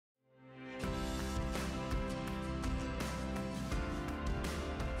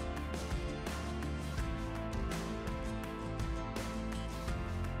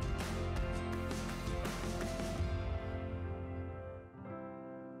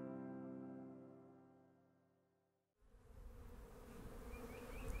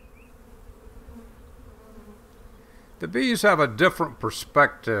The bees have a different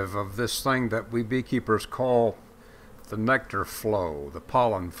perspective of this thing that we beekeepers call the nectar flow, the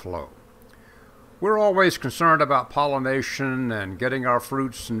pollen flow. We're always concerned about pollination and getting our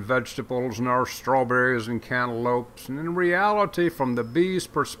fruits and vegetables and our strawberries and cantaloupes, and in reality, from the bees'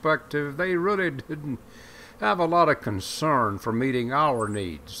 perspective, they really didn't have a lot of concern for meeting our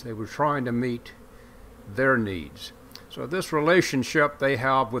needs. They were trying to meet their needs. So this relationship they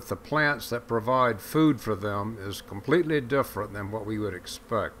have with the plants that provide food for them is completely different than what we would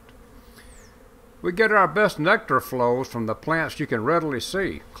expect. We get our best nectar flows from the plants you can readily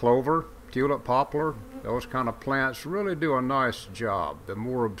see. Clover, tulip, poplar, those kind of plants really do a nice job. The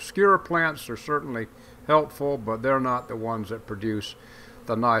more obscure plants are certainly helpful, but they're not the ones that produce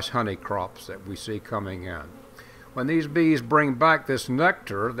the nice honey crops that we see coming in. When these bees bring back this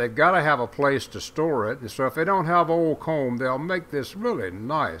nectar, they've got to have a place to store it. And so if they don't have old comb, they'll make this really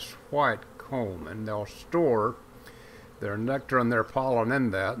nice white comb, and they'll store their nectar and their pollen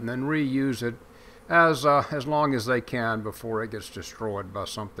in that and then reuse it as long as they can before it gets destroyed by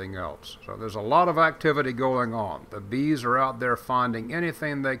something else. So there's a lot of activity going on. The bees are out there finding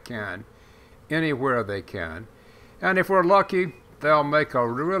anything they can, anywhere they can. And if we're lucky, they'll make a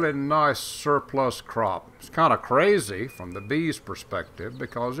really nice surplus crop. It's kind of crazy from the bees' perspective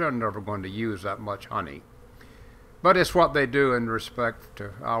because they're never going to use that much honey. But it's what they do in respect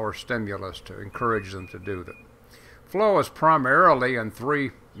to our stimulus to encourage them to do that. Flow is primarily in three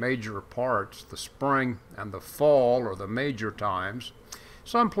major parts: the spring and the fall, or the major times.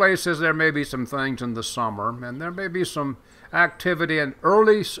 Some places there may be some things in the summer, and there may be some activity in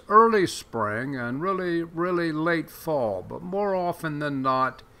early spring and really late fall, but more often than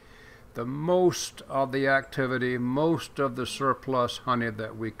not, the most of the activity, most of the surplus honey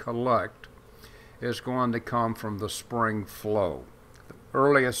that we collect is going to come from the spring flow. The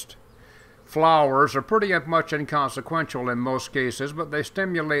earliest flowers are pretty much inconsequential in most cases, but they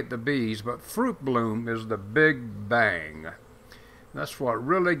stimulate the bees. But fruit bloom is the big bang. That's what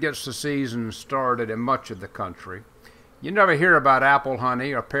really gets the season started in much of the country. You never hear about apple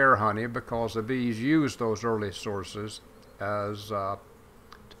honey or pear honey because the bees use those early sources as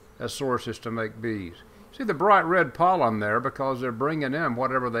sources to make bees. See the bright red pollen there because they're bringing in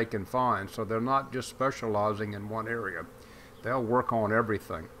whatever they can find, so they're not just specializing in one area. They'll work on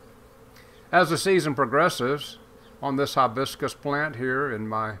everything. As the season progresses, on this hibiscus plant here in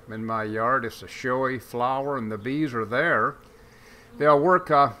my yard, it's a showy flower and the bees are there. They'll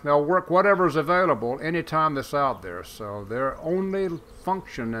work whatever's available anytime that's out there. So their only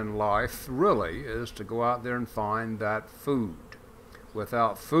function in life really is to go out there and find that food.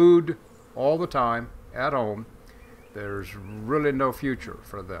 Without food all the time at home, there's really no future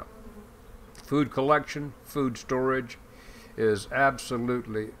for them. Food collection, food storage is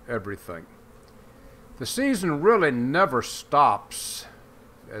absolutely everything. The season really never stops.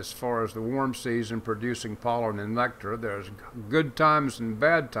 As far as the warm season producing pollen and nectar, there's good times and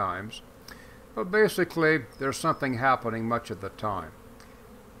bad times, but basically there's something happening much of the time.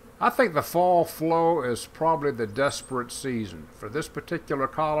 I think the fall flow is probably the desperate season. For this particular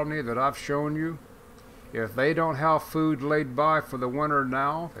colony that I've shown you, if they don't have food laid by for the winter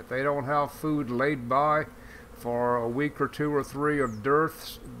now, if they don't have food laid by for a week or two or three of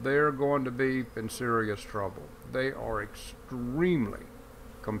dearths, they're going to be in serious trouble. They are extremely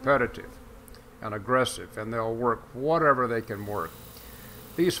competitive and aggressive, and they'll work whatever they can work.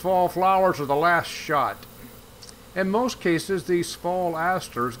 These fall flowers are the last shot. In most cases, these fall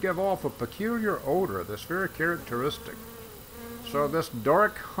asters give off a peculiar odor that's very characteristic. So this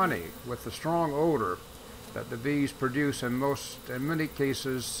dark honey with the strong odor that the bees produce in many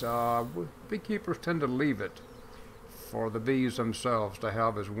cases, beekeepers tend to leave it for the bees themselves to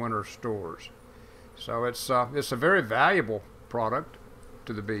have as winter stores. So it's a very valuable product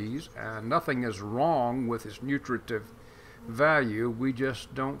to the bees, and nothing is wrong with its nutritive value. We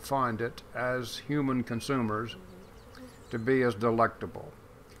just don't find it as human consumers to be as delectable.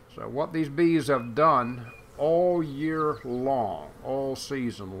 So what these bees have done all year long, all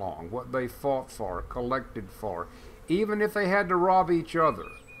season long, what they fought for, collected for, even if they had to rob each other,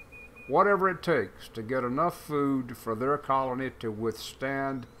 whatever it takes to get enough food for their colony to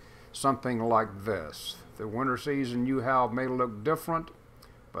withstand something like this. The winter season you have may look different,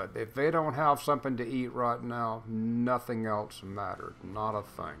 but if they don't have something to eat right now, nothing else matters. Not a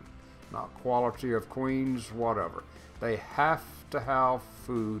thing. Not quality of queens, whatever. They have to have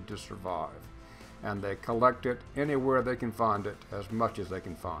food to survive. And they collect it anywhere they can find it, as much as they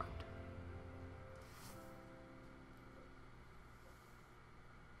can find.